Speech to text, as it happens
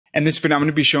In this video, I'm going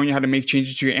to be showing you how to make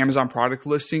changes to your Amazon product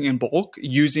listing in bulk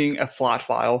using a flat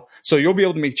file. So you'll be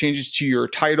able to make changes to your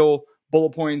title, bullet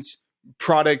points,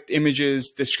 product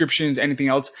images, descriptions, anything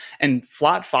else. And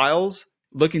flat files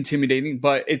look intimidating,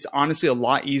 but it's honestly a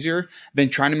lot easier than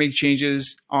trying to make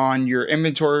changes on your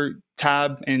inventory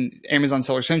tab in Amazon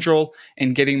Seller Central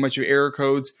and getting a bunch of error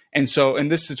codes. And so in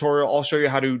this tutorial, I'll show you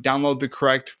how to download the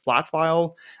correct flat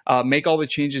file, make all the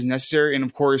changes necessary, and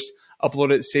of course,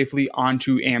 upload it safely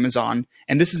onto Amazon.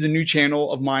 And this is a new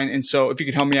channel of mine. And so if you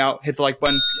could help me out, hit the like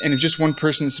button. And if just one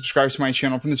person subscribes to my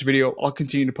channel from this video, I'll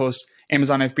continue to post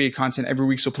Amazon FBA content every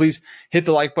week. So please hit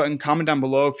the like button, comment down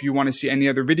below if you want to see any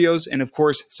other videos, and of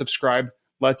course, subscribe.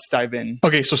 Let's dive in.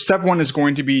 Okay, so step one is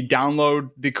going to be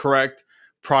download the correct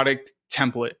product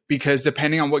template, because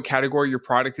depending on what category your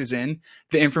product is in,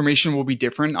 the information will be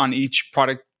different on each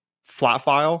product flat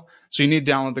file. So you need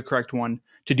to download the correct one.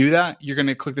 To do that, you're going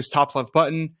to click this top left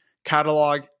button,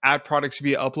 catalog, add products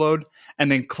via upload,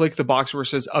 and then click the box where it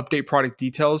says update product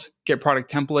details, get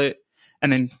product template,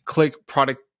 and then click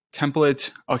product template.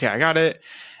 Okay, I got it.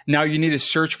 Now you need to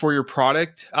search for your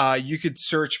product. You could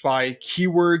search by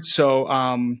keywords.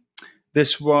 So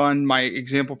this one, my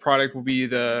example product will be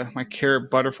my carrot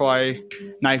butterfly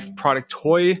knife product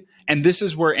toy. And this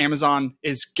is where Amazon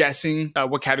is guessing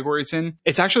what category it's in.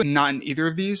 It's actually not in either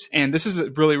of these. And this is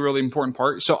a really, really important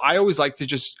part. So I always like to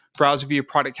just browse via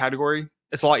product category.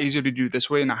 It's a lot easier to do this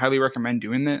way, and I highly recommend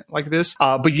doing it like this.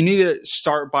 But you need to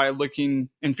start by looking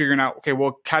and figuring out, okay,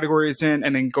 what category it's in,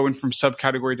 and then going from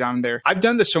subcategory down there. I've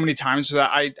done this so many times so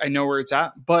that I know where it's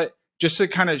at, but just to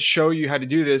kind of show you how to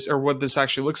do this or what this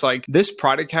actually looks like, this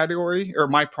product category, or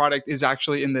my product, is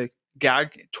actually in the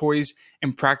gag toys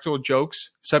and practical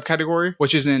jokes subcategory,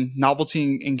 which is in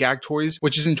novelty and gag toys,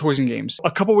 which is in toys and games.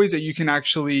 A couple ways that you can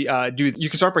actually do, you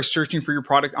can start by searching for your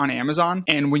product on Amazon.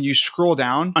 And when you scroll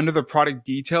down under the product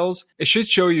details, it should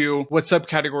show you what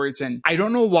subcategory it's in. I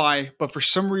don't know why, but for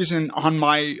some reason on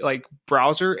my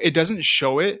browser, it doesn't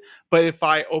show it. But if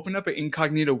I open up an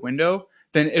incognito window,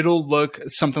 then it'll look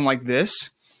something like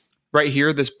this right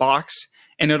here, this box.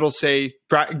 And it'll say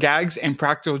gags and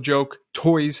practical joke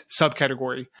toys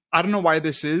subcategory. I don't know why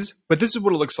this is, but this is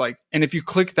what it looks like. And if you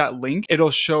click that link,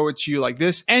 it'll show it to you like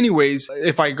this. Anyways,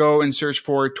 if I go and search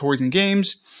for toys and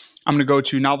games, I'm going to go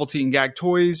to novelty and gag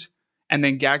toys, and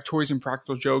then gag toys and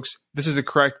practical jokes. This is the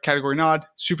correct category nod.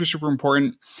 Super, super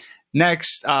important.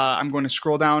 Next, I'm going to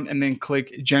scroll down and then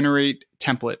click generate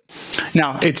template.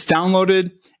 Now it's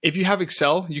downloaded. If you have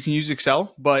Excel, you can use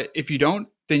Excel, but if you don't,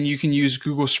 then you can use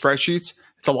Google Spreadsheets.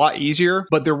 It's a lot easier,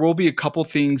 but there will be a couple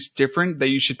things different that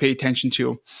you should pay attention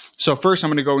to. So first, I'm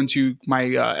going to go into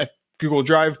my Google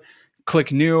Drive,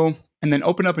 click new, and then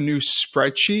open up a new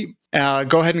spreadsheet.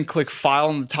 Go ahead and click file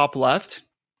on the top left,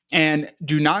 and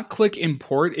do not click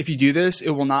import. If you do this,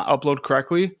 it will not upload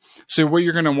correctly. So what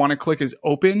you're going to want to click is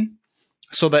open,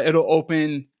 so that it'll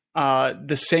open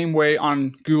the same way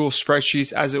on Google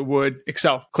Spreadsheets as it would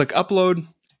Excel. Click upload,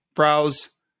 browse,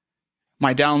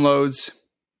 my downloads,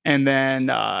 and then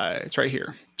it's right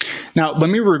here. Now, let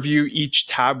me review each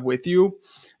tab with you.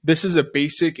 This is a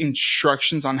basic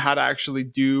instructions on how to actually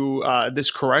do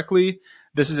this correctly.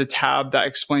 This is a tab that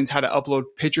explains how to upload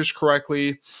pictures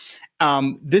correctly.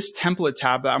 This template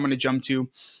tab that I'm going to jump to,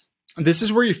 this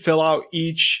is where you fill out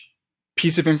each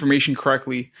piece of information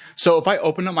correctly. So if I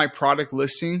open up my product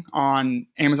listing on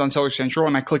Amazon Seller Central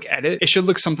and I click edit, it should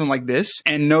look something like this.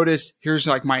 And notice here's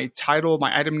my title,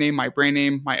 my item name, my brand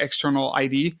name, my external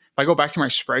ID. If I go back to my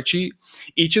spreadsheet,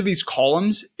 each of these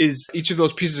columns is each of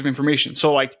those pieces of information.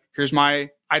 So here's my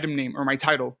item name or my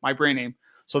title, my brand name.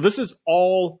 So this is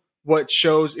all what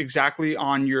shows exactly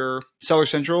on your Seller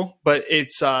Central, but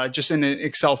it's just in an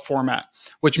Excel format,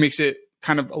 which makes it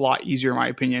kind of a lot easier in my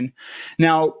opinion.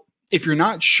 Now, if you're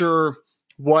not sure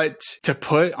what to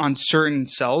put on certain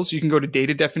cells, you can go to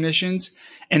data definitions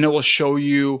and it will show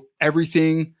you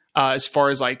everything as far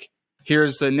as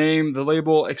here's the name, the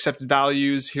label, accepted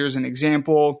values, here's an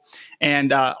example.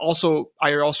 And I also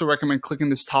recommend clicking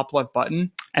this top left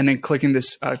button and then clicking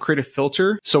this create a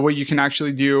filter. So what you can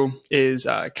actually do is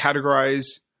categorize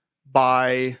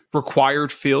by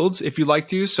required fields if you like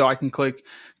to. So I can click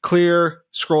clear,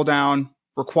 scroll down,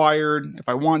 required if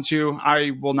I want to.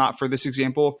 I will not for this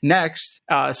example. Next,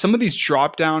 some of these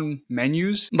drop down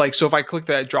menus, so if I click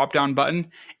that drop down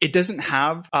button, it doesn't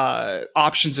have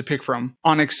options to pick from.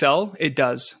 On Excel, it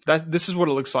does. This is what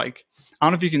it looks like. I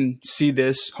don't know if you can see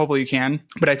this. Hopefully you can,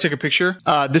 but I took a picture.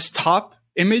 This top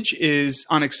image is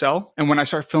on Excel, and when I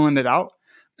start filling it out,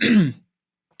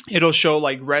 it'll show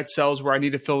red cells where I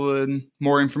need to fill in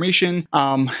more information.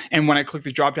 And when I click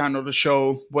the drop down, it'll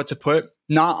show what to put.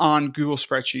 not on Google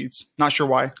Spreadsheets. Not sure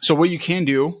why. So what you can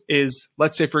do is,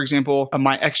 let's say, for example,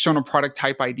 my external product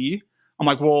type ID. I'm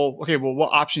like, well, okay, well,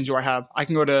 what options do I have? I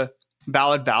can go to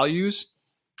valid values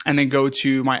and then go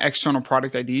to my external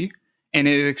product ID, and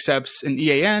it accepts an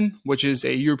EAN, which is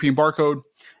a European barcode,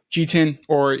 GTIN,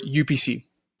 or UPC.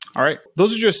 All right.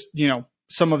 Those are just,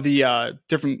 some of the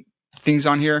different things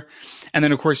on here. And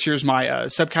then of course, here's my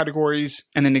subcategories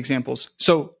and then examples.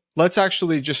 So let's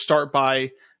actually just start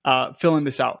by filling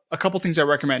this out. A couple things I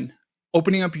recommend: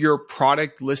 opening up your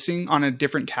product listing on a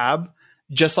different tab,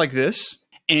 just like this,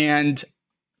 and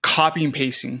copy and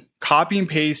pasting. Copy and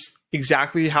paste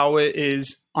exactly how it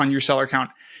is on your seller account.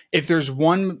 If there's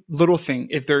one little thing,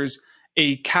 if there's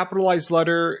a capitalized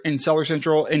letter in Seller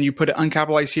Central and you put it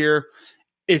uncapitalized here,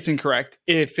 it's incorrect.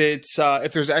 If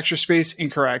there's extra space,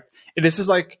 incorrect. This is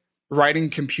like writing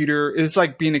computer. It's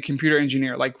like being a computer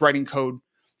engineer, like writing code.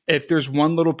 If there's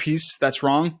one little piece that's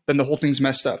wrong, then the whole thing's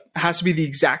messed up. It has to be the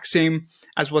exact same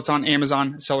as what's on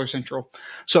Amazon Seller Central.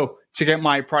 So to get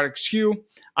my product SKU,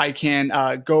 I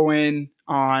can go in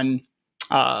on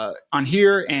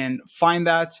here and find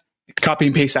that, copy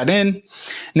and paste that in.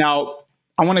 Now,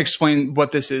 I want to explain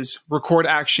what this is. Record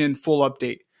action, full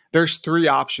update. There's 3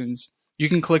 options. You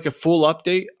can click a full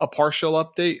update, a partial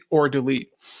update, or delete.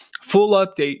 Full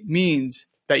update means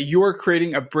that you are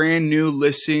creating a brand new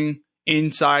listing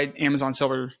inside Amazon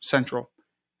Seller Central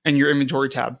and your inventory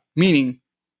tab, meaning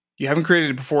you haven't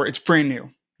created it before. It's brand new.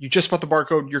 You just bought the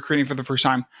barcode, you're creating for the first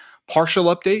time. Partial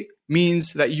update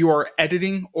means that you are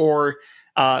editing, or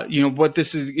what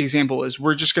this example is.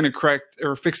 We're just going to correct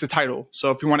or fix the title. So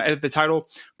if you want to edit the title,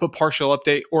 put partial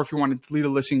update, or if you want to delete a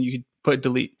listing, you could put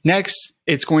delete. Next,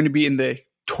 it's going to be in the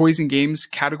toys and games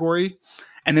category,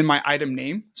 and then my item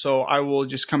name. So I will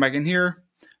just come back in here,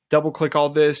 double click all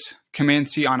this, Command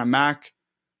C on a Mac,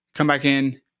 come back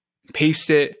in, paste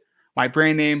it, my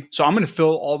brand name. So I'm going to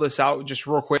fill all this out just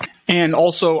real quick. And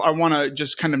also I want to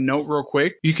just kind of note real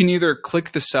quick, you can either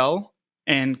click the cell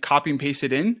and copy and paste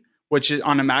it in, which is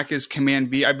on a Mac is Command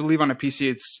V. I believe on a PC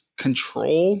it's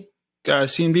Control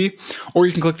C and V, or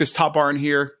you can click this top bar in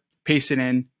here, paste it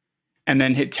in, and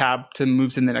then hit tab to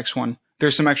move to the next one.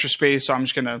 There's some extra space, so I'm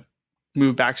just going to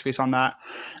move backspace on that.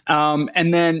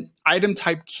 And then item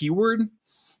type keyword.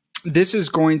 This is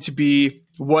going to be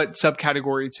what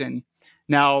subcategory it's in.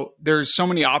 Now, there's so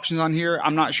many options on here.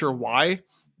 I'm not sure why,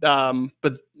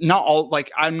 but not all,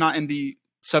 like I'm not in the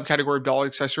subcategory of doll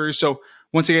accessories. So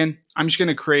once again, I'm just going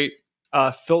to create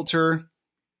a filter,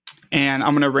 and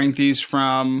I'm going to rank these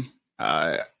from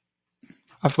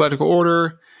alphabetical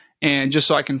order. And just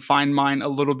so I can find mine a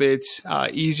little bit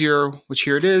easier, which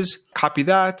here it is, copy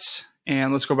that.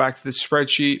 And let's go back to the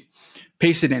spreadsheet,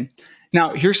 paste it in.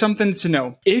 Now, here's something to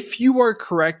know. If you are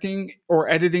correcting or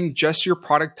editing just your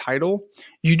product title,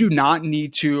 you do not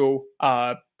need to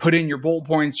put in your bullet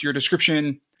points, your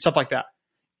description, stuff like that.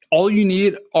 All you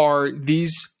need are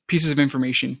these pieces of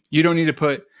information. You don't need to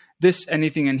put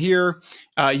anything in here.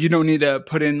 You don't need to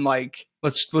put in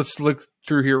let's look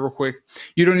through here real quick.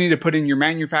 You don't need to put in your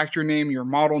manufacturer name, your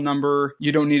model number.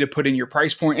 You don't need to put in your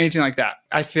price point, anything like that.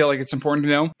 I feel like it's important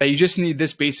to know that you just need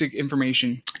this basic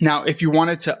information. Now, if you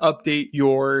wanted to update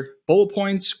your bullet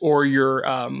points or your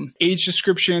age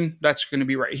description, that's going to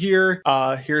be right here.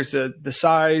 Here's the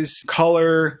size,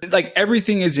 color, like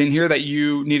everything is in here that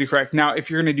you need to correct. Now, if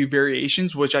you're going to do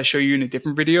variations, which I show you in a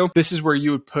different video, this is where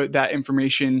you would put that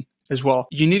information as well.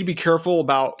 You need to be careful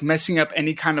about messing up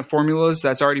any kind of formulas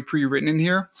that's already pre-written in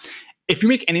here. If you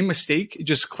make any mistake,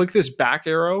 just click this back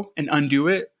arrow and undo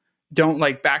it. Don't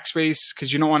backspace,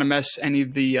 because you don't want to mess any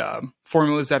of the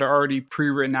formulas that are already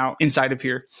pre-written out inside of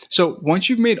here. So once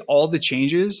you've made all the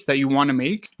changes that you want to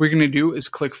make, what you're going to do is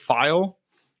click File,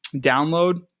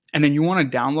 Download, and then you want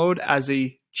to download as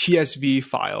a TSV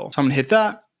file. So I'm going to hit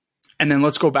that, and then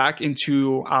let's go back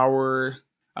into our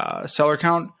seller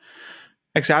account.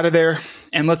 X out of there,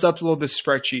 and let's upload this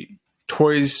spreadsheet.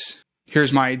 Toys,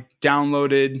 here's my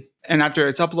downloaded, and after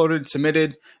it's uploaded,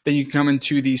 submitted, then you can come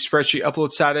into the spreadsheet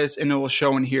upload status and it will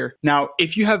show in here. Now,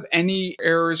 if you have any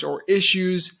errors or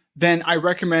issues, then I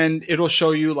recommend it'll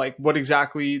show you what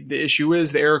exactly the issue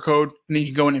is, the error code, and then you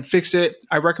can go in and fix it.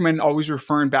 I recommend always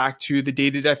referring back to the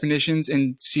data definitions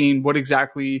and seeing what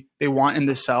exactly they want in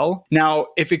the cell. Now,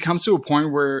 if it comes to a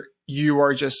point where you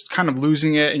are just kind of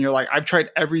losing it and you're like, I've tried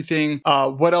everything,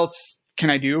 what else can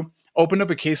I do? Open up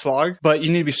a case log, but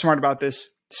you need to be smart about this.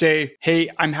 Say, hey,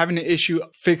 I'm having an issue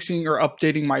fixing or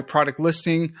updating my product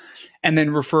listing, and then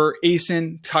refer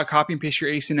ASIN, copy and paste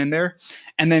your ASIN in there,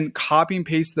 and then copy and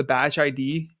paste the batch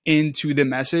ID into the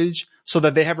message so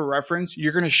that they have a reference,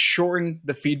 you're going to shorten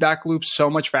the feedback loop so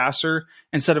much faster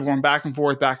instead of going back and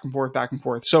forth, back and forth, back and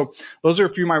forth. So those are a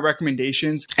few of my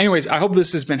recommendations. Anyways, I hope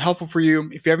this has been helpful for you.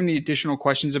 If you have any additional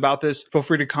questions about this, feel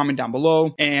free to comment down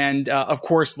below. And of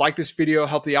course, like this video,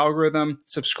 help the algorithm,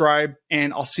 subscribe,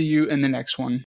 and I'll see you in the next one.